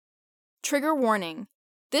Trigger warning.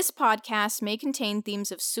 This podcast may contain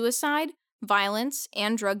themes of suicide, violence,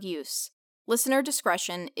 and drug use. Listener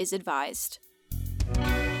discretion is advised.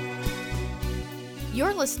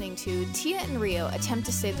 You're listening to Tia and Rio attempt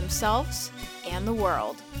to save themselves and the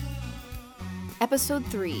world. Episode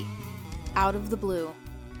 3, Out of the Blue.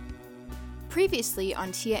 Previously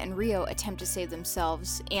on Tia and Rio attempt to save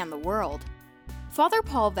themselves and the world, Father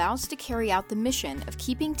Paul vows to carry out the mission of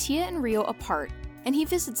keeping Tia and Rio apart, and he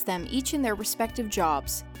visits them each in their respective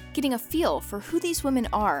jobs, getting a feel for who these women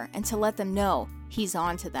are and to let them know he's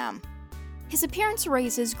on to them. His appearance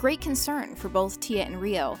raises great concern for both Tia and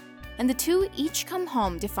Rio, and the two each come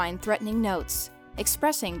home to find threatening notes,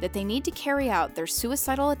 expressing that they need to carry out their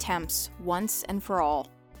suicidal attempts once and for all.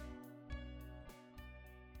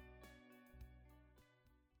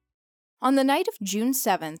 On the night of June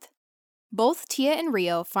 7th, both Tia and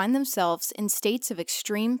Rio find themselves in states of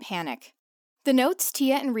extreme panic. The notes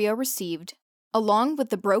Tia and Rio received, along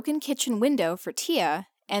with the broken kitchen window for Tia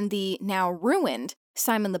and the now ruined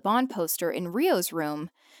Simon Le Bon poster in Rio's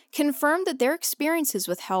room, confirmed that their experiences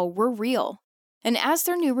with hell were real, and as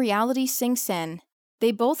their new reality sinks in,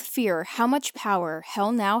 they both fear how much power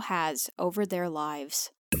hell now has over their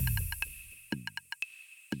lives.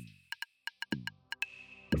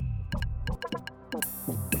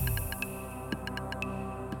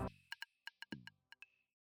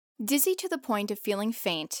 Dizzy to the point of feeling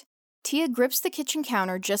faint, Tia grips the kitchen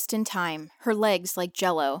counter just in time, her legs like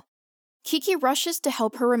jello. Keke rushes to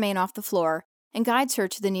help her remain off the floor and guides her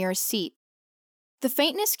to the nearest seat. The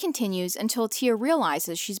faintness continues until Tia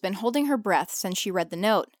realizes she's been holding her breath since she read the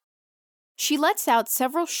note. She lets out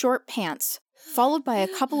several short pants, followed by a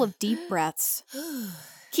couple of deep breaths.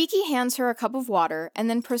 Keke hands her a cup of water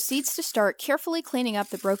and then proceeds to start carefully cleaning up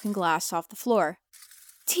the broken glass off the floor.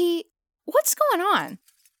 T, what's going on?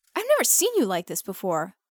 I've never seen you like this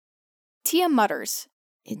before. Tia mutters.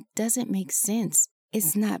 It doesn't make sense.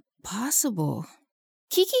 It's not possible.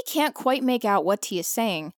 Keke can't quite make out what Tia's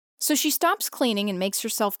saying, so she stops cleaning and makes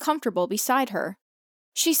herself comfortable beside her.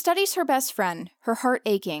 She studies her best friend, her heart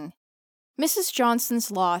aching. Mrs.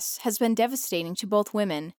 Johnson's loss has been devastating to both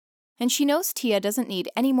women, and she knows Tia doesn't need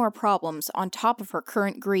any more problems on top of her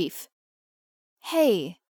current grief.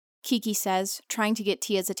 Hey, Keke says, trying to get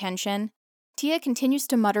Tia's attention. Tia continues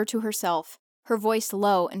to mutter to herself, her voice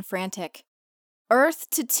low and frantic. Earth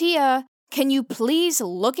to Tia, can you please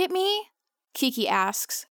look at me? Keke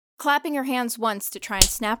asks, clapping her hands once to try and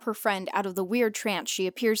snap her friend out of the weird trance she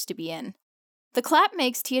appears to be in. The clap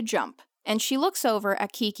makes Tia jump, and she looks over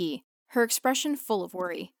at Keke, her expression full of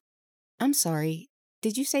worry. I'm sorry,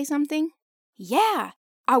 did you say something? Yeah,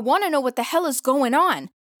 I want to know what the hell is going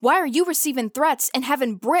on. Why are you receiving threats and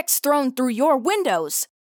having bricks thrown through your windows?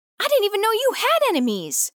 I didn't even know you had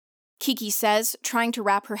enemies, Keke says, trying to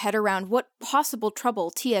wrap her head around what possible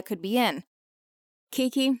trouble Tia could be in.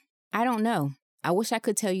 Keke, I don't know. I wish I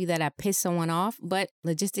could tell you that I pissed someone off, but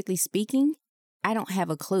logistically speaking, I don't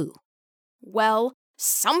have a clue. Well,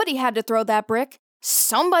 somebody had to throw that brick.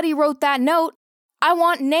 Somebody wrote that note. I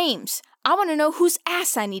want names. I want to know whose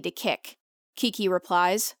ass I need to kick, Keke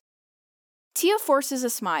replies. Tia forces a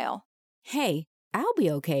smile. Hey, I'll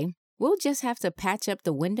be okay. We'll just have to patch up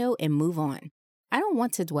the window and move on. I don't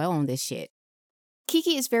want to dwell on this shit.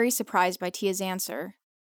 Keke is very surprised by Tia's answer.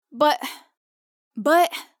 But,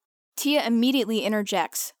 Tia immediately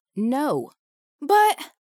interjects. No. But,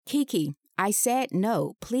 Keke, I said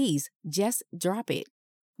no. Please, just drop it.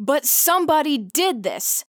 But somebody did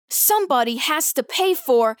this. Somebody has to pay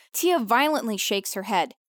for... Tia violently shakes her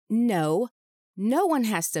head. No. No one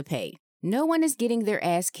has to pay. No one is getting their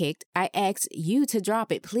ass kicked. I asked you to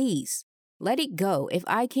drop it, please. Let it go. If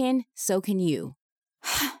I can, so can you.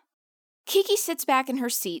 Keke sits back in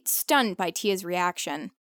her seat, stunned by Tia's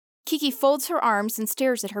reaction. Keke folds her arms and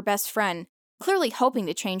stares at her best friend, clearly hoping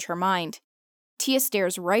to change her mind. Tia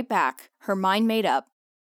stares right back, her mind made up.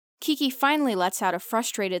 Keke finally lets out a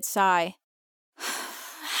frustrated sigh.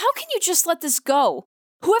 How can you just let this go?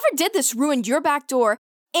 Whoever did this ruined your back door,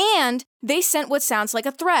 and they sent what sounds like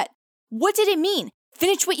a threat. What did it mean?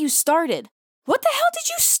 Finish what you started. What the hell did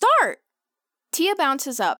you start? Tia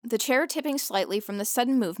bounces up, the chair tipping slightly from the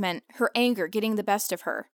sudden movement, her anger getting the best of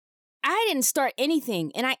her. I didn't start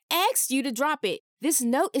anything, and I asked you to drop it. This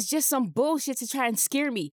note is just some bullshit to try and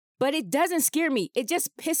scare me. But it doesn't scare me. It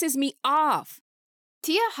just pisses me off.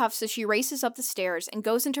 Tia huffs as she races up the stairs and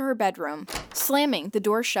goes into her bedroom, slamming the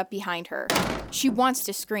door shut behind her. She wants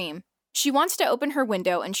to scream. She wants to open her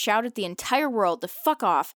window and shout at the entire world to fuck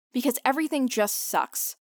off because everything just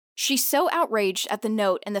sucks. She's so outraged at the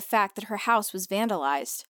note and the fact that her house was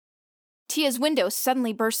vandalized. Tia's window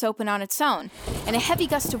suddenly bursts open on its own, and a heavy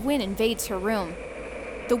gust of wind invades her room.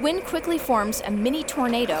 The wind quickly forms a mini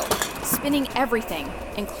tornado, spinning everything,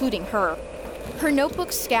 including her. Her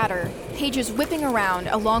notebooks scatter, pages whipping around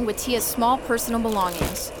along with Tia's small personal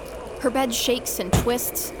belongings. Her bed shakes and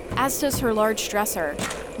twists, as does her large dresser.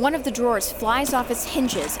 One of the drawers flies off its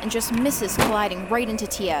hinges and just misses colliding right into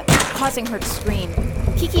Tia, causing her to scream.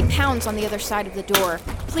 Keke pounds on the other side of the door,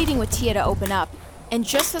 pleading with Tia to open up, and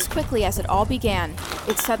just as quickly as it all began,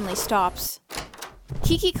 it suddenly stops.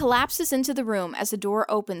 Keke collapses into the room as the door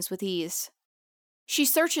opens with ease. She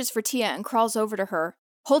searches for Tia and crawls over to her,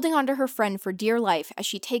 holding onto her friend for dear life as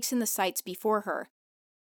she takes in the sights before her.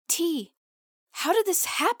 T, how did this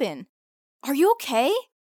happen? Are you okay?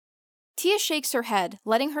 Tia shakes her head,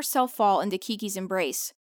 letting herself fall into Keke's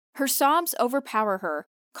embrace. Her sobs overpower her,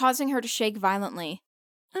 causing her to shake violently.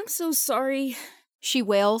 I'm so sorry, she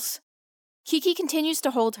wails. Keke continues to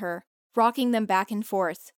hold her, rocking them back and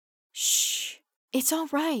forth. Shh, it's all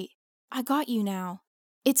right. I got you now.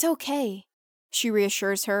 It's okay, she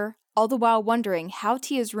reassures her, all the while wondering how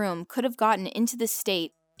Tia's room could have gotten into this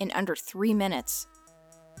state in under 3 minutes.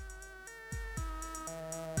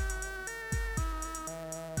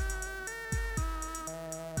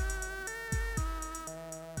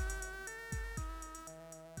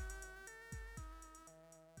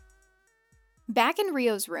 Back in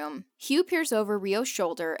Rio's room, Hugh peers over Rio's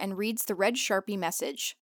shoulder and reads the red Sharpie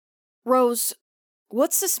message. Rose,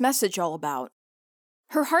 what's this message all about?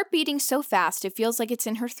 Her heart beating so fast it feels like it's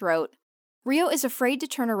in her throat, Rio is afraid to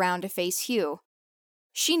turn around to face Hugh.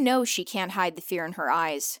 She knows she can't hide the fear in her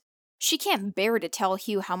eyes. She can't bear to tell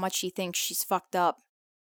Hugh how much she thinks she's fucked up.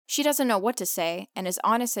 She doesn't know what to say, and as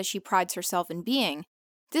honest as she prides herself in being,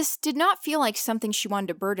 this did not feel like something she wanted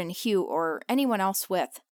to burden Hugh or anyone else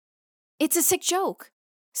with. It's a sick joke.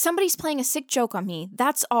 Somebody's playing a sick joke on me,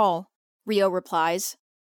 that's all, Rio replies.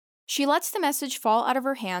 She lets the message fall out of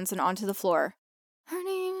her hands and onto the floor. Her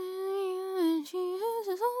name is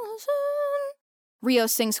Rio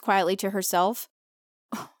sings quietly to herself.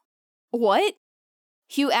 What?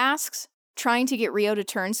 Hugh asks, trying to get Rio to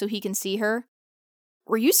turn so he can see her.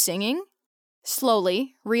 Were you singing?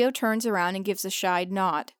 Slowly, Rio turns around and gives a shy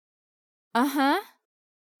nod. Uh-huh.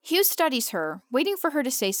 Hugh studies her, waiting for her to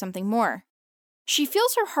say something more. She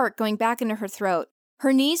feels her heart going back into her throat,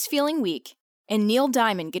 her knees feeling weak, and Neil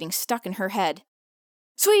Diamond getting stuck in her head.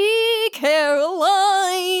 Sweet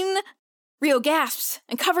Caroline! Rio gasps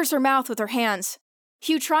and covers her mouth with her hands.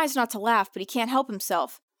 Hugh tries not to laugh, but he can't help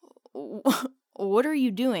himself. What are you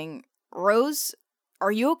doing? Rose,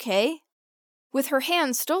 are you okay? With her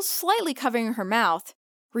hands still slightly covering her mouth,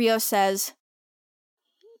 Rio says,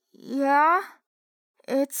 Yeah,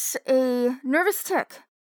 it's a nervous tic.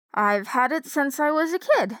 I've had it since I was a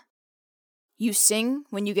kid. You sing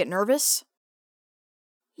when you get nervous?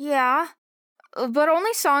 Yeah, but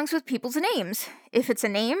only songs with people's names. If it's a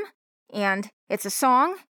name, and it's a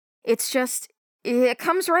song, it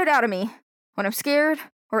comes right out of me. When I'm scared,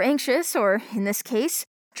 or anxious, or, in this case,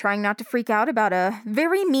 trying not to freak out about a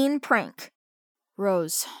very mean prank.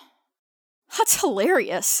 Rose. That's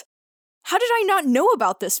hilarious. How did I not know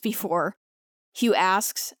about this before? Hugh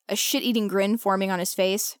asks, a shit-eating grin forming on his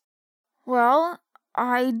face. Well,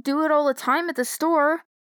 I do it all the time at the store,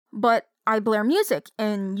 but I blare music,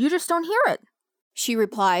 and you just don't hear it. She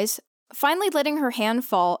replies, finally letting her hand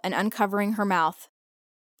fall and uncovering her mouth.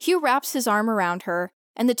 Hugh wraps his arm around her,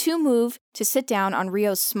 and the two move to sit down on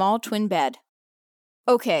Rio's small twin bed.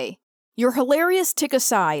 Okay, your hilarious tick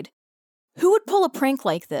aside. Who would pull a prank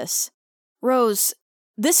like this? Rose,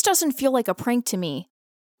 this doesn't feel like a prank to me.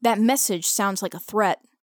 That message sounds like a threat.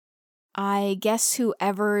 I guess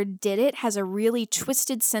whoever did it has a really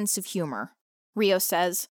twisted sense of humor, Rio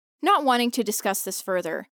says, not wanting to discuss this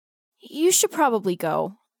further. You should probably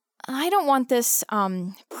go. I don't want this,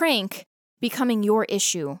 prank becoming your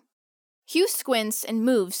issue. Hugh squints and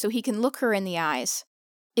moves so he can look her in the eyes.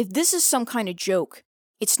 If this is some kind of joke,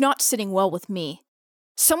 it's not sitting well with me.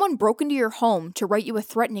 Someone broke into your home to write you a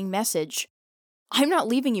threatening message. I'm not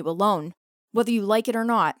leaving you alone, whether you like it or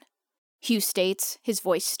not, Hugh states, his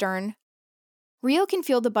voice stern. Rio can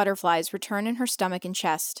feel the butterflies return in her stomach and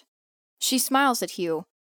chest. She smiles at Hugh,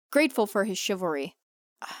 grateful for his chivalry.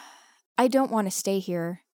 I don't want to stay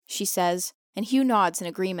here, she says, and Hugh nods in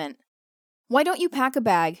agreement. Why don't you pack a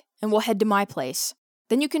bag, and we'll head to my place?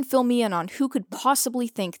 Then you can fill me in on who could possibly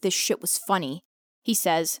think this shit was funny, he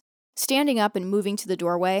says, standing up and moving to the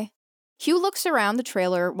doorway. Hugh looks around the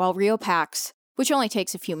trailer while Rio packs, which only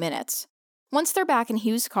takes a few minutes. Once they're back in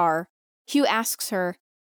Hugh's car, Hugh asks her,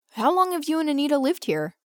 How long have you and Anita lived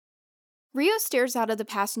here? Rio stares out of the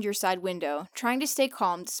passenger side window, trying to stay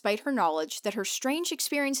calm despite her knowledge that her strange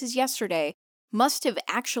experiences yesterday must have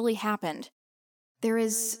actually happened. There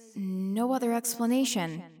is no other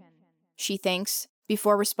explanation, she thinks,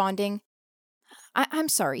 before responding. I'm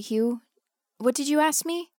sorry, Hugh. What did you ask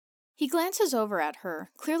me? He glances over at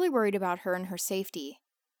her, clearly worried about her and her safety.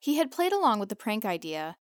 He had played along with the prank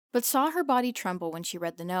idea, but saw her body tremble when she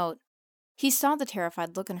read the note. He saw the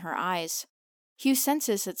terrified look in her eyes. Hugh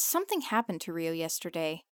senses that something happened to Rio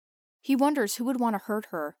yesterday. He wonders who would want to hurt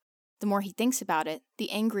her. The more he thinks about it, the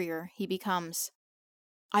angrier he becomes.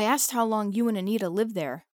 I asked how long you and Anita lived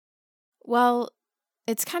there. Well,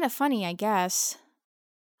 it's kind of funny, I guess.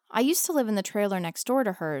 I used to live in the trailer next door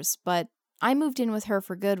to hers, but I moved in with her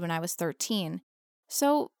for good when I was 13.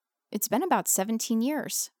 So, it's been about 17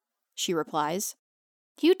 years, she replies.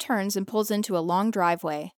 Hugh turns and pulls into a long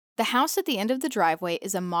driveway. The house at the end of the driveway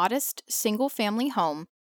is a modest, single-family home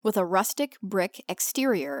with a rustic brick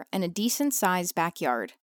exterior and a decent-sized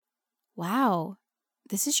backyard. Wow,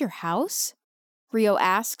 this is your house? Rio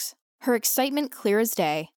asks, her excitement clear as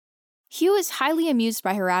day. Hugh is highly amused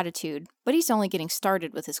by her attitude, but he's only getting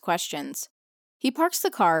started with his questions. He parks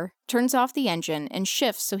the car, turns off the engine, and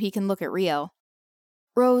shifts so he can look at Rio.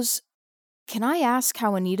 Rose, can I ask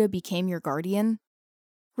how Anita became your guardian?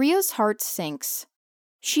 Rio's heart sinks.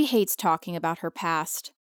 She hates talking about her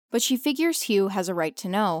past, but she figures Hugh has a right to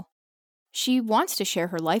know. She wants to share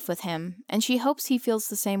her life with him, and she hopes he feels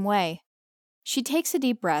the same way. She takes a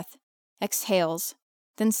deep breath, exhales,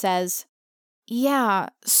 then says, Yeah,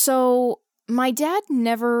 so my dad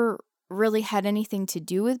never really had anything to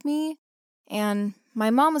do with me, and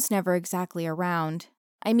my mom was never exactly around.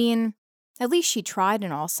 I mean, at least she tried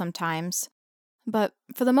and all sometimes, but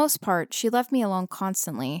for the most part, she left me alone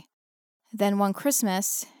constantly. Then one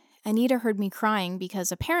Christmas, Anita heard me crying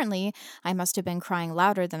because apparently I must have been crying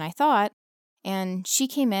louder than I thought, and she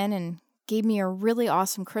came in and gave me a really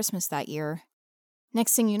awesome Christmas that year.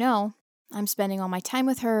 Next thing you know, I'm spending all my time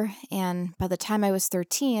with her, and by the time I was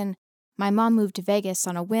 13, my mom moved to Vegas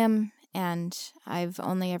on a whim, and I've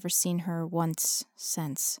only ever seen her once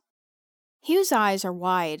since. Hugh's eyes are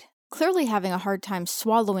wide, clearly having a hard time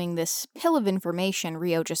swallowing this pill of information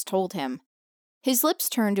Rio just told him. His lips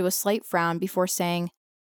turn to a slight frown before saying,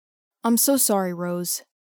 I'm so sorry, Rose.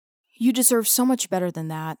 You deserve so much better than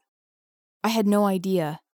that. I had no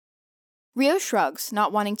idea. Rio shrugs,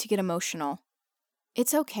 not wanting to get emotional.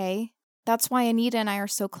 It's okay. That's why Anita and I are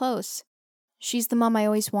so close. She's the mom I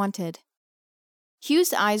always wanted.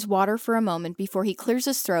 Hugh's eyes water for a moment before he clears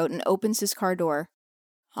his throat and opens his car door.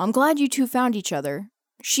 I'm glad you two found each other.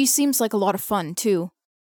 She seems like a lot of fun, too.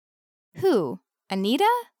 Who? Anita?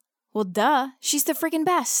 Well, duh, she's the friggin'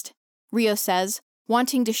 best, Rio says,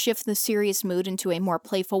 wanting to shift the serious mood into a more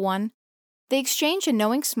playful one. They exchange a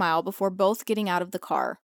knowing smile before both getting out of the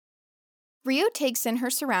car. Rio takes in her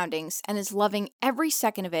surroundings and is loving every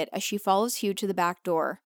second of it as she follows Hugh to the back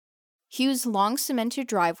door. Hugh's long cemented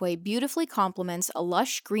driveway beautifully complements a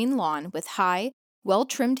lush green lawn with high,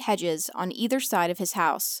 well-trimmed hedges on either side of his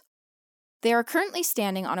house. They are currently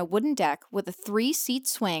standing on a wooden deck with a 3-seat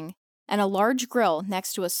swing and a large grill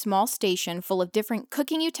next to a small station full of different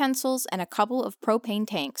cooking utensils and a couple of propane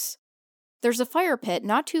tanks. There's a fire pit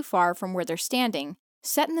not too far from where they're standing,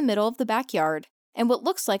 set in the middle of the backyard, and what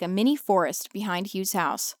looks like a mini forest behind Hugh's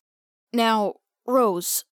house. Now,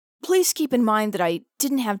 Rose, please keep in mind that I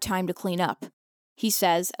didn't have time to clean up, he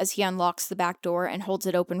says as he unlocks the back door and holds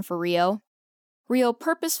it open for Rio. Rio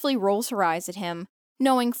purposefully rolls her eyes at him,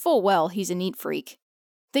 knowing full well he's a neat freak.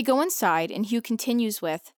 They go inside, and Hugh continues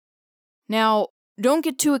with, Now, don't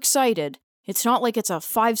get too excited. It's not like it's a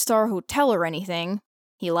 5-star hotel or anything,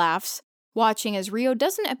 he laughs, watching as Rio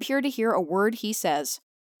doesn't appear to hear a word he says.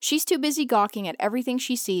 She's too busy gawking at everything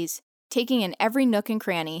she sees, taking in every nook and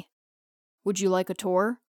cranny. Would you like a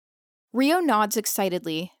tour? Rio nods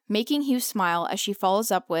excitedly, making Hugh smile as she follows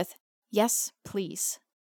up with, Yes, please.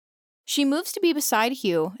 She moves to be beside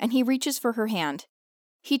Hugh, and he reaches for her hand.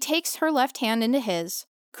 He takes her left hand into his,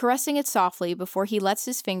 caressing it softly before he lets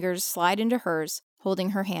his fingers slide into hers,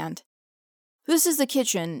 holding her hand. This is the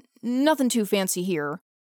kitchen, nothing too fancy here.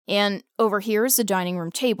 And over here is the dining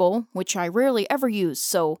room table, which I rarely ever use,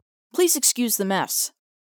 so please excuse the mess.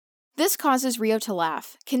 This causes Rio to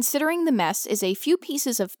laugh, considering the mess is a few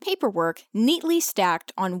pieces of paperwork neatly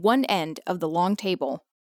stacked on one end of the long table.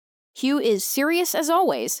 Hugh is serious as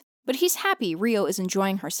always, but he's happy Rio is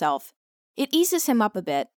enjoying herself. It eases him up a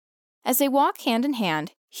bit. As they walk hand in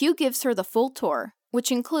hand, Hugh gives her the full tour,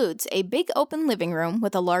 which includes a big open living room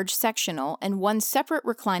with a large sectional and one separate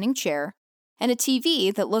reclining chair, and a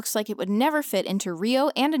TV that looks like it would never fit into Rio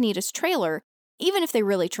and Anita's trailer, even if they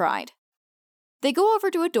really tried. They go over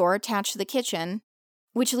to a door attached to the kitchen,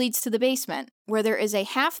 which leads to the basement, where there is a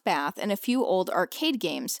half bath and a few old arcade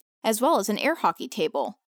games, as well as an air hockey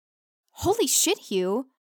table. Holy shit, Hugh!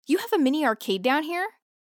 You have a mini arcade down here?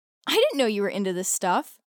 I didn't know you were into this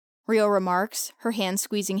stuff, Rio remarks, her hand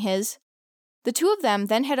squeezing his. The two of them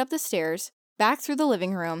then head up the stairs, back through the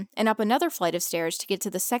living room, and up another flight of stairs to get to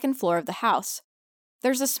the second floor of the house.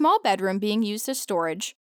 There's a small bedroom being used as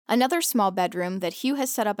storage, another small bedroom that Hugh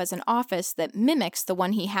has set up as an office that mimics the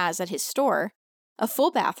one he has at his store, a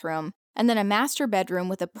full bathroom, and then a master bedroom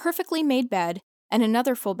with a perfectly made bed, and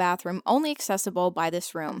another full bathroom only accessible by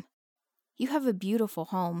this room. You have a beautiful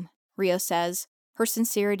home, Rio says, her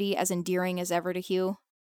sincerity as endearing as ever to Hugh.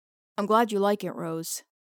 I'm glad you like it, Rose.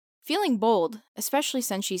 Feeling bold, especially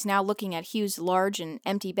since she's now looking at Hugh's large and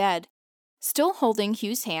empty bed, still holding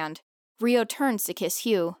Hugh's hand, Rio turns to kiss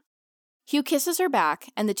Hugh. Hugh kisses her back,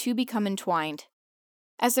 and the two become entwined.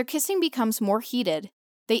 As their kissing becomes more heated,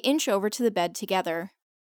 they inch over to the bed together.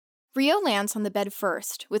 Rio lands on the bed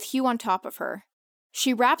first, with Hugh on top of her.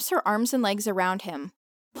 She wraps her arms and legs around him,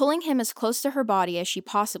 pulling him as close to her body as she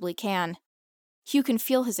possibly can. Hugh can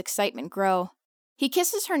feel his excitement grow. He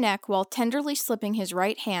kisses her neck while tenderly slipping his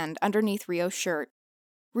right hand underneath Rio's shirt.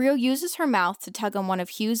 Rio uses her mouth to tug on one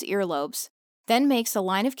of Hugh's earlobes, then makes a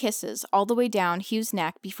line of kisses all the way down Hugh's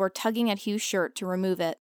neck before tugging at Hugh's shirt to remove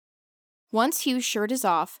it. Once Hugh's shirt is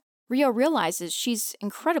off, Rio realizes she's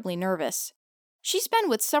incredibly nervous. She's been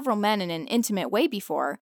with several men in an intimate way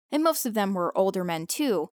before, and most of them were older men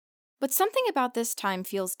too, but something about this time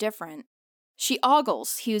feels different. She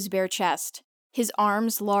ogles Hugh's bare chest, his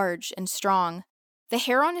arms large and strong, the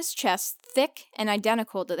hair on his chest thick and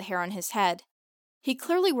identical to the hair on his head. He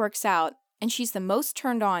clearly works out, and she's the most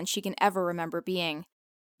turned on she can ever remember being.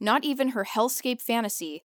 Not even her hellscape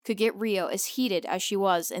fantasy could get Rio as heated as she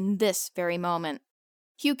was in this very moment.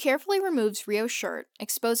 Hugh carefully removes Rio's shirt,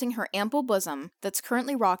 exposing her ample bosom that's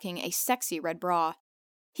currently rocking a sexy red bra.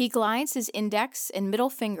 He glides his index and middle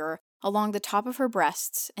finger along the top of her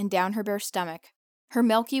breasts and down her bare stomach, her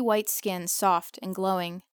milky white skin soft and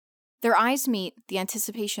glowing. Their eyes meet, the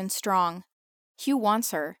anticipation strong. Hugh wants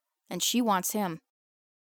her, and she wants him.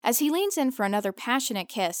 As he leans in for another passionate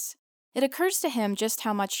kiss, it occurs to him just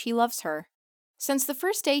how much he loves her. Since the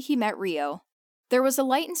first day he met Rio, there was a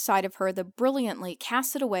light inside of her that brilliantly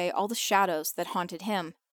casted away all the shadows that haunted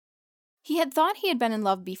him. He had thought he had been in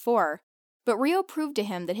love before, but Rio proved to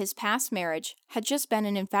him that his past marriage had just been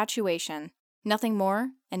an infatuation, nothing more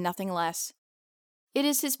and nothing less. It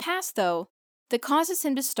is his past, though, that causes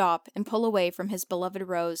him to stop and pull away from his beloved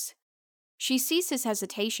Rose. She sees his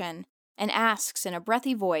hesitation and asks in a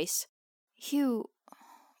breathy voice, "Hugh,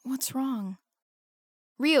 what's wrong?"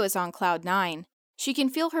 Rio is on cloud 9. She can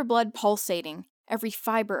feel her blood pulsating, every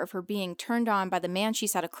fiber of her being turned on by the man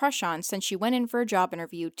she's had a crush on since she went in for a job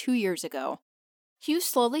interview 2 years ago. Hugh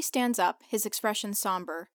slowly stands up, his expression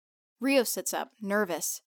somber. Rio sits up,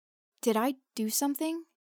 nervous. "Did I do something?"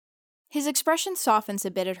 His expression softens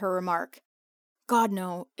a bit at her remark. "God,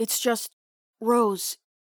 no. It's just, Rose,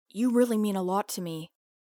 you really mean a lot to me.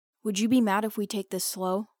 Would you be mad if we take this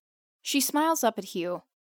slow?" She smiles up at Hugh.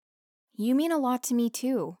 "You mean a lot to me,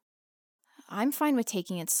 too. I'm fine with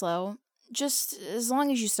taking it slow, just as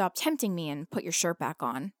long as you stop tempting me and put your shirt back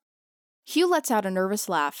on." Hugh lets out a nervous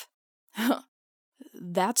laugh.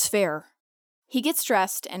 "That's fair." He gets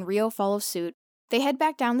dressed, and Rio follows suit. They head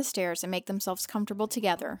back down the stairs and make themselves comfortable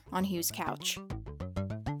together on Hugh's couch.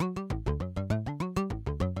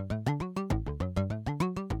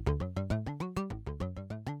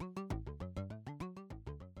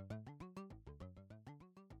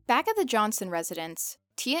 Back at the Johnson residence,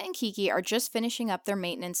 Tia and Keke are just finishing up their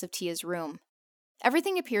maintenance of Tia's room.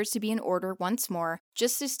 Everything appears to be in order once more,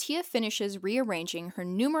 just as Tia finishes rearranging her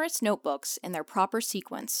numerous notebooks in their proper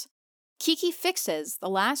sequence. Keke fixes the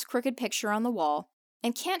last crooked picture on the wall,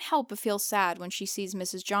 and can't help but feel sad when she sees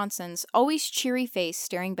Mrs. Johnson's always cheery face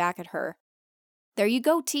staring back at her. "There you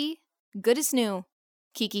go, T. Good as new,"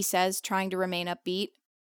 Keke says, trying to remain upbeat.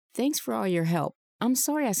 Thanks for all your help. I'm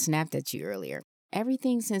sorry I snapped at you earlier.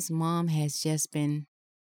 Everything since Mom has just been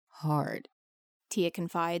hard, Tia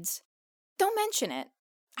confides. "Don't mention it.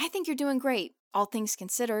 I think you're doing great, all things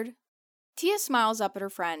considered." Tia smiles up at her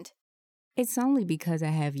friend. It's only because I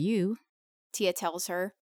have you, Tia tells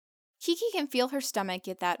her. Keke can feel her stomach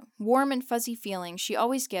get that warm and fuzzy feeling she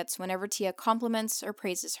always gets whenever Tia compliments or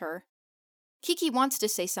praises her. Keke wants to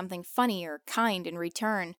say something funny or kind in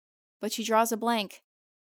return, but she draws a blank.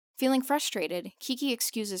 Feeling frustrated, Keke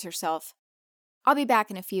excuses herself. "I'll be back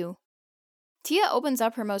in a few." Tia opens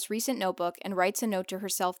up her most recent notebook and writes a note to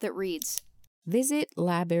herself that reads, Visit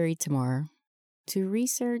library tomorrow to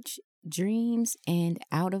research dreams, and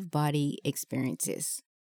out-of-body experiences.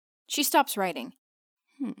 She stops writing.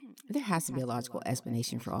 There has to be a logical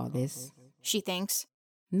explanation for all this. She thinks.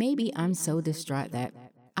 Maybe I'm so distraught that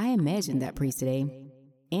I imagined that priest today,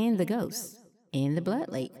 and the ghost, and the blood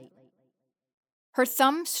lake. Her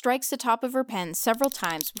thumb strikes the top of her pen several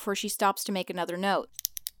times before she stops to make another note.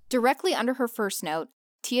 Directly under her first note,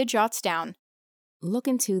 Tia jots down, Look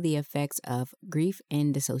into the effects of grief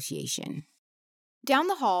and dissociation. Down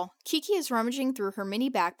the hall, Keke is rummaging through her mini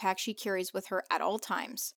backpack she carries with her at all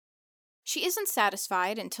times. She isn't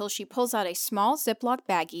satisfied until she pulls out a small Ziploc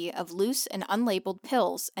baggie of loose and unlabeled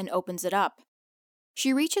pills and opens it up.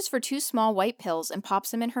 She reaches for 2 small white pills and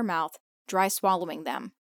pops them in her mouth, dry swallowing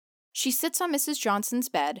them. She sits on Mrs. Johnson's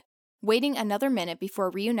bed, waiting another minute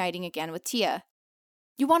before reuniting again with Tia.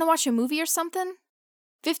 You want to watch a movie or something?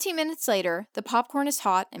 15 minutes later, the popcorn is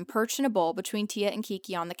hot and perched in a bowl between Tia and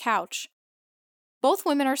Keke on the couch. Both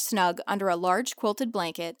women are snug under a large quilted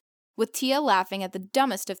blanket, with Tia laughing at the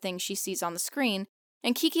dumbest of things she sees on the screen,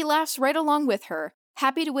 and Keke laughs right along with her,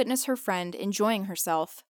 happy to witness her friend enjoying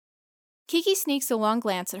herself. Keke sneaks a long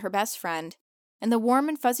glance at her best friend, and the warm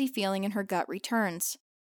and fuzzy feeling in her gut returns.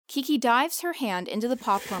 Keke dives her hand into the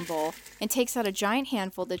popcorn bowl and takes out a giant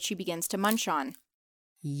handful that she begins to munch on.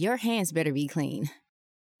 Your hands better be clean,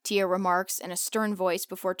 Tia remarks in a stern voice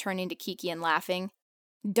before turning to Keke and laughing.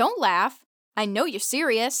 Don't laugh. I know you're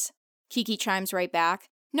serious, Keke chimes right back,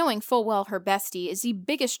 knowing full well her bestie is the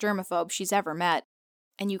biggest germaphobe she's ever met.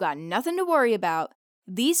 And you got nothing to worry about.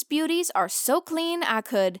 These beauties are so clean I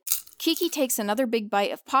could... Keke takes another big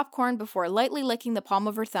bite of popcorn before lightly licking the palm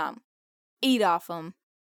of her thumb. Eat off 'em.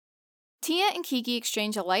 Tia and Keke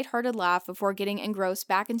exchange a lighthearted laugh before getting engrossed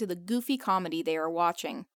back into the goofy comedy they are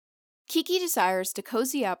watching. Keke desires to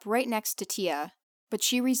cozy up right next to Tia, but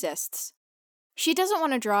she resists. She doesn't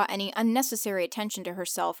want to draw any unnecessary attention to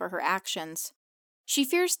herself or her actions. She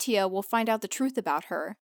fears Tia will find out the truth about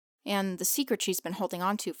her, and the secret she's been holding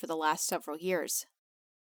on to for the last several years.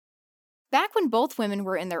 Back when both women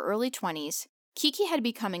were in their early 20s, Keke had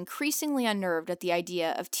become increasingly unnerved at the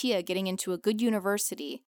idea of Tia getting into a good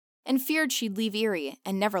university, and feared she'd leave Erie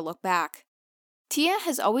and never look back. Tia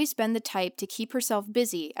has always been the type to keep herself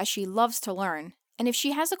busy as she loves to learn, and if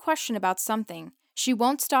she has a question about something, she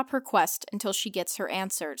won't stop her quest until she gets her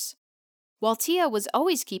answers. While Tia was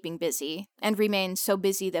always keeping busy, and remained so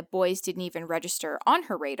busy that boys didn't even register on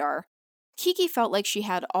her radar, Keke felt like she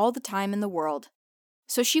had all the time in the world.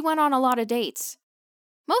 So she went on a lot of dates.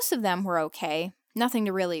 Most of them were okay, nothing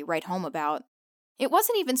to really write home about. It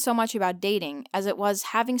wasn't even so much about dating as it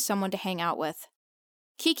was having someone to hang out with.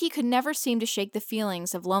 Keke could never seem to shake the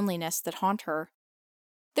feelings of loneliness that haunt her.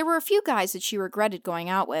 There were a few guys that she regretted going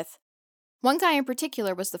out with. One guy in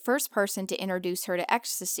particular was the first person to introduce her to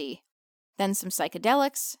ecstasy, then some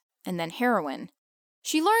psychedelics, and then heroin.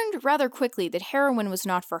 She learned rather quickly that heroin was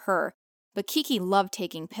not for her, but Keke loved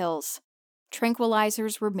taking pills.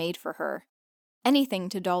 Tranquilizers were made for her. Anything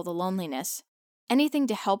to dull the loneliness. Anything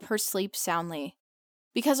to help her sleep soundly.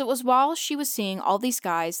 Because it was while she was seeing all these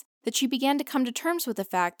guys that she began to come to terms with the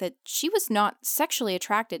fact that she was not sexually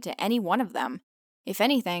attracted to any one of them. If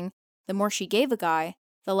anything, the more she gave a guy,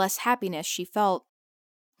 the less happiness she felt.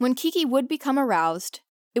 When Keke would become aroused,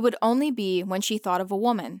 it would only be when she thought of a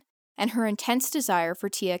woman, and her intense desire for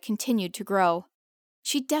Tia continued to grow.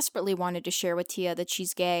 She desperately wanted to share with Tia that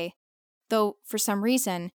she's gay, though, for some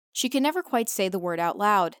reason, she could never quite say the word out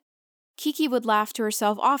loud. Keke would laugh to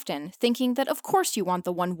herself often, thinking that of course you want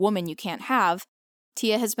the one woman you can't have.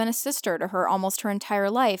 Tia has been a sister to her almost her entire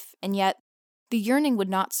life, and yet the yearning would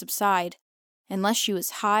not subside, unless she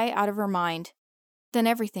was high out of her mind. Then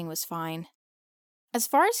everything was fine. As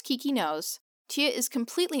far as Keke knows, Tia is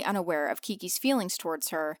completely unaware of Keke's feelings towards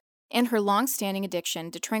her and her long-standing addiction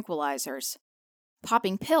to tranquilizers.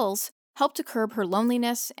 Popping pills helped to curb her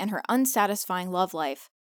loneliness and her unsatisfying love life,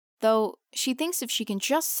 though she thinks if she can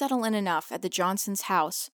just settle in enough at the Johnsons'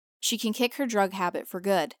 house, she can kick her drug habit for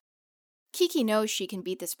good. Keke knows she can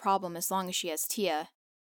beat this problem as long as she has Tia.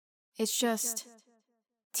 It's just,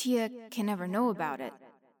 Tia can never know about it.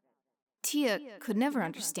 Tia could never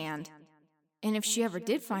understand. And if she ever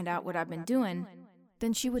did find out what I've been doing,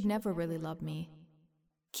 then she would never really love me.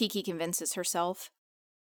 Keke convinces herself.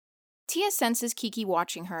 Tia senses Keke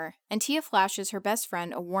watching her, and Tia flashes her best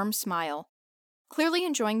friend a warm smile, clearly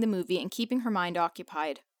enjoying the movie and keeping her mind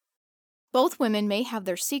occupied. Both women may have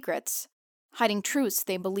their secrets, hiding truths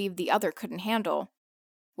they believe the other couldn't handle.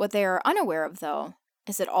 What they are unaware of, though,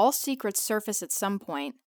 is that all secrets surface at some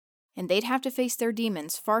point, and they'd have to face their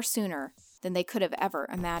demons far sooner than they could have ever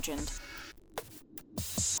imagined.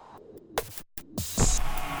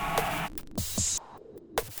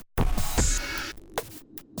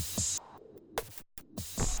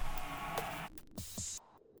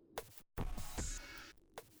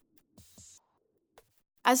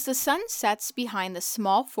 As the sun sets behind the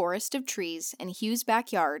small forest of trees in Hugh's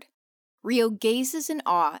backyard, Rio gazes in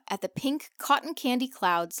awe at the pink cotton candy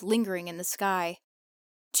clouds lingering in the sky.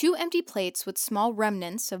 2 empty plates with small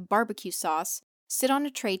remnants of barbecue sauce sit on a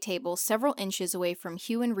tray table several inches away from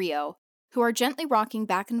Hugh and Rio, who are gently rocking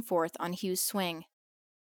back and forth on Hugh's swing.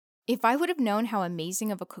 "If I would have known how amazing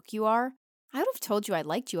of a cook you are, I would have told you I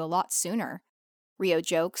liked you a lot sooner," Rio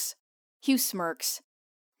jokes. Hugh smirks.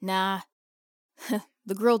 "Nah,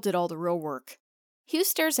 the girl did all the real work." Hugh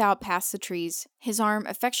stares out past the trees, his arm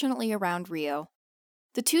affectionately around Rio.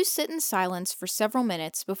 The two sit in silence for several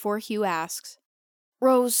minutes before Hugh asks,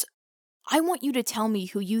 "Rose, I want you to tell me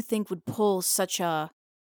who you think would pull such a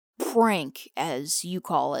prank, as you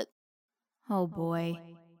call it." Oh boy,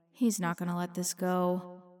 he's not gonna let this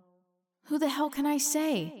go. Who the hell can I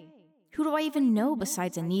say? Who do I even know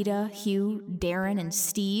besides Anita, Hugh, Darren, and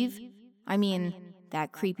Steve? I mean,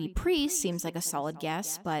 that creepy priest seems like a solid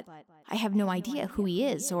guess, but I have no idea who he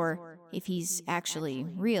is or if he's actually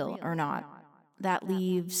real or not. That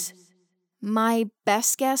leaves... My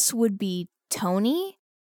best guess would be Tony?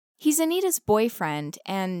 He's Anita's boyfriend,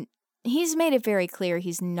 and he's made it very clear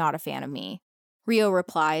he's not a fan of me. Rio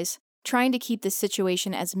replies, trying to keep the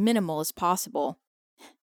situation as minimal as possible.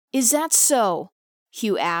 "Is that so?"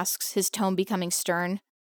 Hugh asks, his tone becoming stern.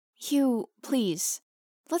 "Hugh, please,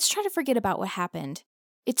 let's try to forget about what happened.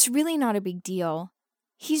 It's really not a big deal.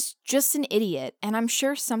 He's just an idiot, and I'm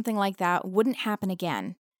sure something like that wouldn't happen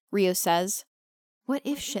again," Rio says. What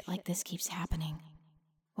if shit like this keeps happening?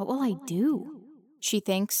 What will I do? She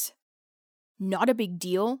thinks. Not a big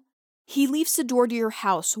deal. He leaves the door to your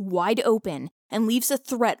house wide open and leaves a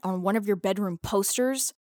threat on one of your bedroom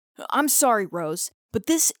posters? I'm sorry, Rose, but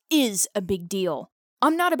this is a big deal.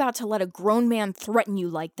 I'm not about to let a grown man threaten you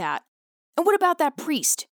like that. And what about that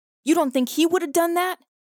priest? You don't think he would have done that?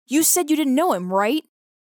 You said you didn't know him, right?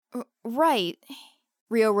 Right,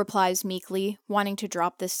 Rio replies meekly, wanting to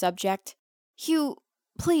drop this subject. Hugh,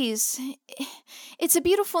 please, it's a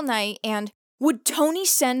beautiful night, and would Tony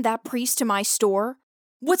send that priest to my store?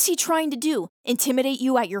 What's he trying to do? Intimidate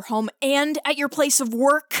you at your home and at your place of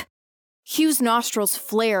work? Hugh's nostrils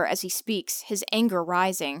flare as he speaks, his anger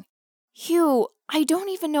rising. Hugh, I don't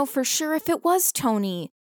even know for sure if it was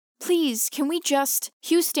Tony. Please, can we just...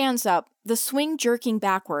 Hugh stands up, the swing jerking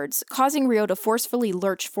backwards, causing Rio to forcefully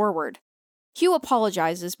lurch forward. Hugh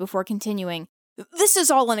apologizes before continuing. This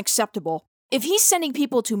is all unacceptable. If he's sending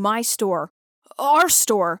people to my store, our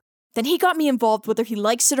store, then he got me involved whether he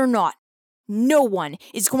likes it or not. No one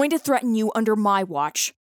is going to threaten you under my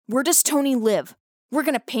watch. Where does Tony live? We're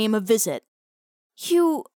going to pay him a visit.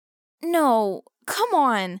 Hugh, no, come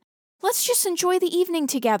on. Let's just enjoy the evening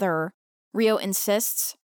together, Rio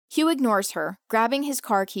insists. Hugh ignores her, grabbing his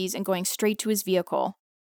car keys and going straight to his vehicle.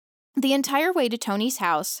 The entire way to Tony's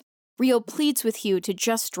house, Rio pleads with Hugh to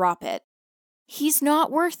just drop it. He's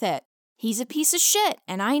not worth it. He's a piece of shit,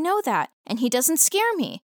 and I know that, and he doesn't scare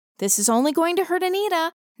me. This is only going to hurt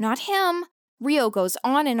Anita, not him. Rio goes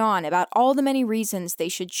on and on about all the many reasons they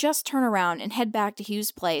should just turn around and head back to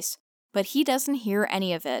Hugh's place, but he doesn't hear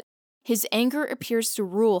any of it. His anger appears to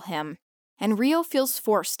rule him, and Rio feels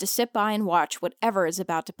forced to sit by and watch whatever is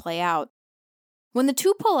about to play out. When the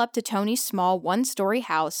two pull up to Tony's small one-story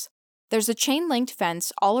house, there's a chain-linked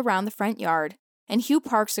fence all around the front yard, and Hugh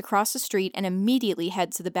parks across the street and immediately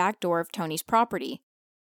heads to the back door of Tony's property.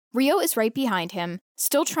 Rio is right behind him,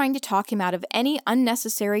 still trying to talk him out of any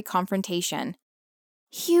unnecessary confrontation.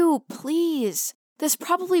 Hugh, please. This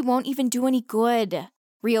probably won't even do any good,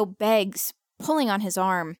 Rio begs, pulling on his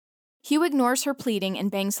arm. Hugh ignores her pleading and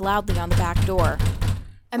bangs loudly on the back door.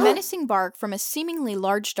 A menacing bark from a seemingly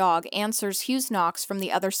large dog answers Hugh's knocks from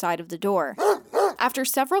the other side of the door. After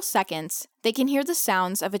several seconds, they can hear the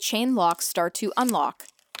sounds of a chain lock start to unlock.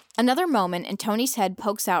 Another moment and Tony's head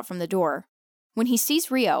pokes out from the door. When he sees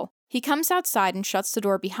Rio, he comes outside and shuts the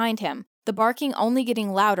door behind him, the barking only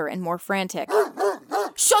getting louder and more frantic.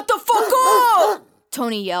 Shut the fuck up!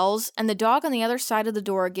 Tony yells, and the dog on the other side of the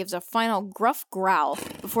door gives a final gruff growl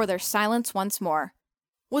before there's silence once more.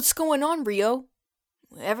 What's going on, Rio?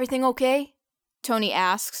 Everything okay? Tony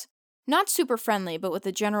asks, not super friendly, but with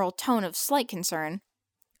a general tone of slight concern.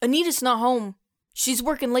 Anita's not home. She's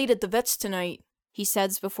working late at the vet's tonight, he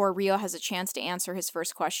says before Rio has a chance to answer his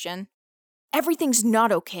first question. Everything's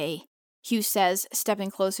not okay, Hugh says, stepping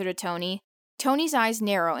closer to Tony. Tony's eyes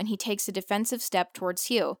narrow and he takes a defensive step towards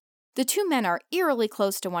Hugh. The two men are eerily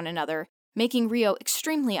close to one another, making Rio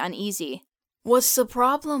extremely uneasy. What's the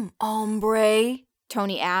problem, hombre?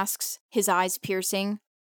 Tony asks, his eyes piercing.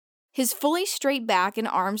 His fully straight back and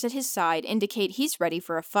arms at his side indicate he's ready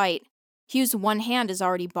for a fight. Hugh's one hand is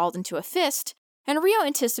already balled into a fist, and Rio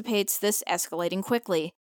anticipates this escalating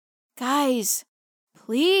quickly. Guys,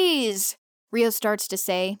 please, Rio starts to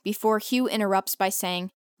say before Hugh interrupts by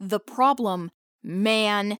saying, the problem,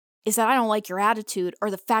 man, is that I don't like your attitude or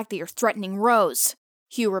the fact that you're threatening Rose.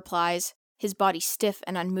 Hugh replies, his body stiff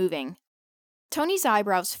and unmoving. Tony's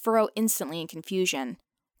eyebrows furrow instantly in confusion.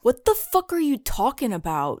 What the fuck are you talking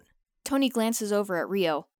about? Tony glances over at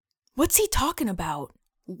Rio. What's he talking about?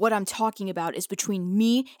 What I'm talking about is between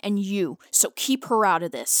me and you, so keep her out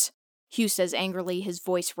of this, Hugh says angrily, his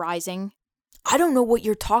voice rising. I don't know what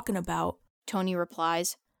you're talking about, Tony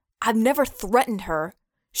replies. I've never threatened her.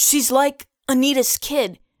 She's like Anita's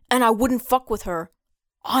kid, and I wouldn't fuck with her.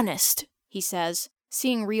 Honest, he says,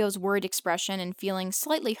 seeing Rio's worried expression and feeling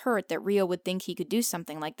slightly hurt that Rio would think he could do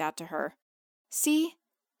something like that to her. See?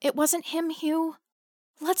 It wasn't him, Hugh.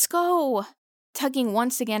 Let's go, tugging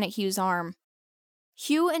once again at Hugh's arm.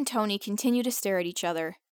 Hugh and Tony continue to stare at each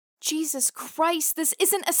other. Jesus Christ, this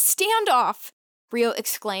isn't a standoff, Rio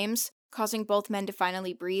exclaims, causing both men to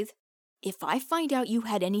finally breathe. If I find out you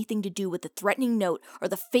had anything to do with the threatening note or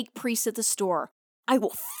the fake priest at the store, I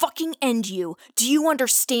will fucking end you. Do you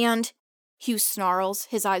understand? Hugh snarls,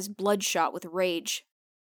 his eyes bloodshot with rage.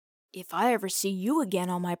 If I ever see you again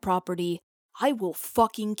on my property, I will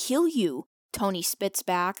fucking kill you, Tony spits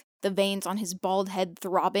back, the veins on his bald head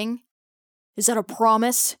throbbing. Is that a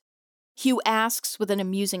promise? Hugh asks with an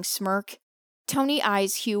amusing smirk. Tony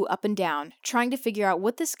eyes Hugh up and down, trying to figure out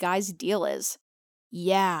what this guy's deal is.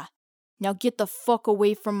 Yeah. Now get the fuck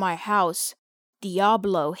away from my house.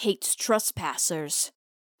 Diablo hates trespassers,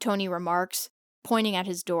 Tony remarks, pointing at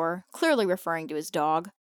his door, clearly referring to his dog.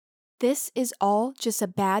 This is all just a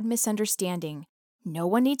bad misunderstanding. No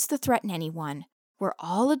one needs to threaten anyone. We're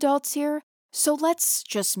all adults here, so let's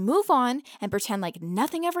just move on and pretend like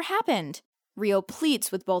nothing ever happened, Rio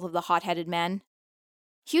pleads with both of the hot-headed men.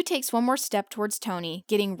 Hugh takes one more step towards Tony,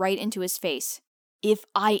 getting right into his face. If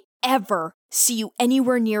I ever see you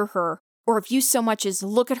anywhere near her, or if you so much as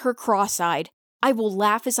look at her cross-eyed, I will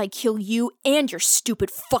laugh as I kill you and your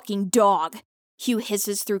stupid fucking dog, Hugh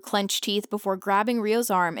hisses through clenched teeth before grabbing Rio's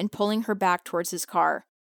arm and pulling her back towards his car.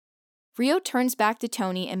 Rio turns back to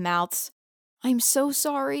Tony and mouths, I'm so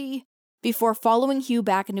sorry, before following Hugh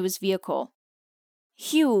back into his vehicle.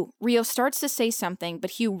 Hugh, Rio starts to say something,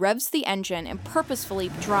 but Hugh revs the engine and purposefully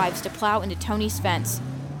drives to plow into Tony's fence.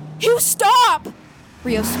 Hugh, stop!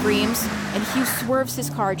 Rio screams, and Hugh swerves his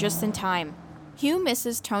car just in time. Hugh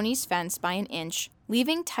misses Tony's fence by an inch,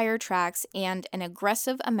 leaving tire tracks and an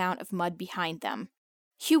aggressive amount of mud behind them.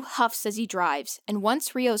 Hugh huffs as he drives, and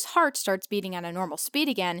once Rio's heart starts beating at a normal speed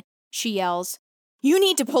again, she yells, You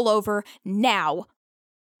need to pull over, now!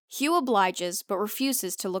 Hugh obliges, but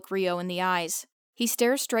refuses to look Rio in the eyes. He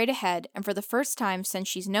stares straight ahead, and for the first time since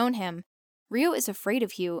she's known him, Rio is afraid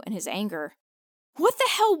of Hugh and his anger. What the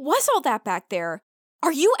hell was all that back there?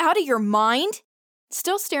 Are you out of your mind?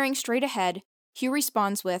 Still staring straight ahead, Hugh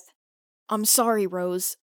responds with, I'm sorry,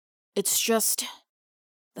 Rose. It's just...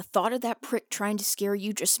 the thought of that prick trying to scare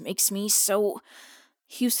you just makes me so...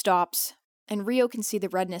 Hugh stops, and Rio can see the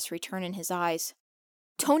redness return in his eyes.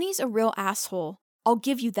 Tony's a real asshole, I'll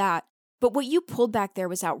give you that, but what you pulled back there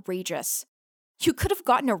was outrageous. You could have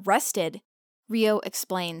gotten arrested, Rio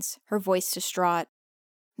explains, her voice distraught.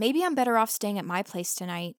 Maybe I'm better off staying at my place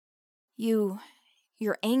tonight. Your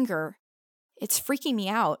anger, it's freaking me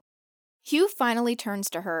out. Hugh finally turns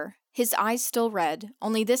to her, his eyes still red,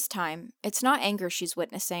 only this time, it's not anger she's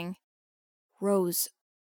witnessing. Rose,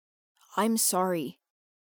 I'm sorry.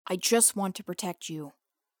 I just want to protect you.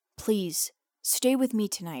 Please, stay with me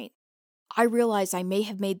tonight. I realize I may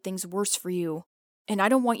have made things worse for you, and I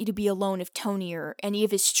don't want you to be alone if Tony or any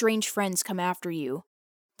of his strange friends come after you.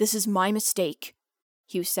 This is my mistake,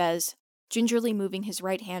 Hugh says, gingerly moving his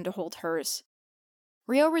right hand to hold hers.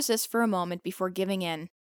 Rio resists for a moment before giving in.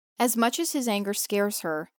 As much as his anger scares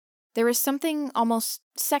her, there is something almost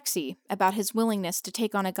sexy about his willingness to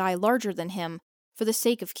take on a guy larger than him for the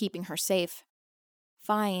sake of keeping her safe.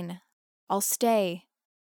 Fine, I'll stay,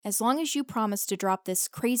 as long as you promise to drop this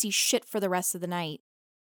crazy shit for the rest of the night.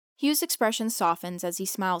 Hugh's expression softens as he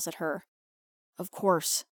smiles at her. Of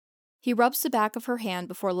course. He rubs the back of her hand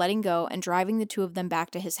before letting go and driving the two of them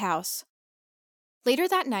back to his house. Later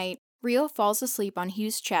that night, Rio falls asleep on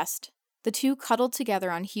Hugh's chest, the two cuddled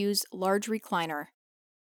together on Hugh's large recliner.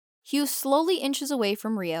 Hugh slowly inches away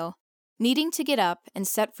from Rio, needing to get up and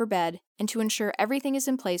set for bed and to ensure everything is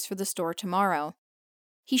in place for the store tomorrow.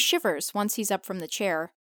 He shivers once he's up from the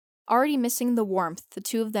chair, already missing the warmth the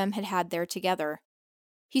two of them had had there together.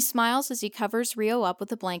 He smiles as he covers Rio up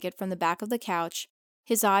with a blanket from the back of the couch,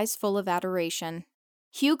 his eyes full of adoration.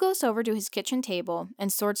 Hugh goes over to his kitchen table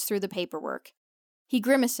and sorts through the paperwork. He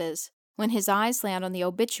grimaces when his eyes land on the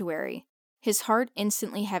obituary, his heart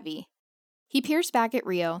instantly heavy. He peers back at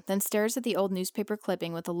Rio, then stares at the old newspaper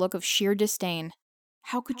clipping with a look of sheer disdain.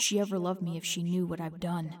 How could she ever love me if she knew what I've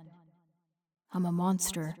done? I'm a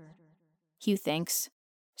monster, Hugh thinks,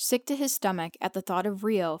 sick to his stomach at the thought of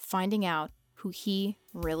Rio finding out who he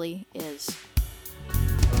really is.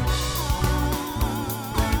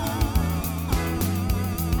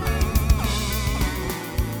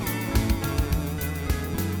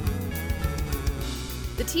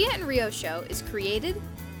 The Tia and Rio Show is created,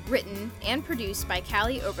 written, and produced by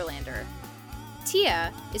Kalli Oberlander.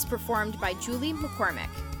 Tia is performed by Julie McCormick.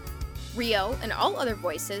 Rio and all other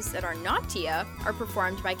voices that are not Tia are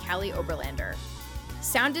performed by Kalli Oberlander.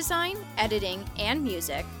 Sound design, editing, and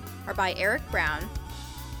music are by Erik Brown.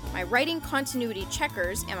 My writing continuity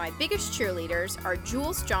checkers and my biggest cheerleaders are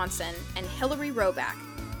Jules Johnson and Hillary Roback.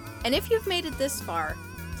 And if you've made it this far,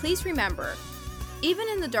 please remember, even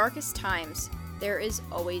in the darkest times, there is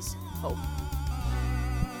always hope.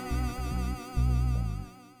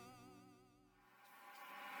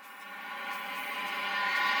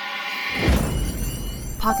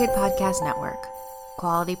 Pocket Podcast Network.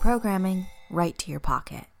 Quality programming right to your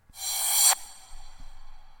pocket.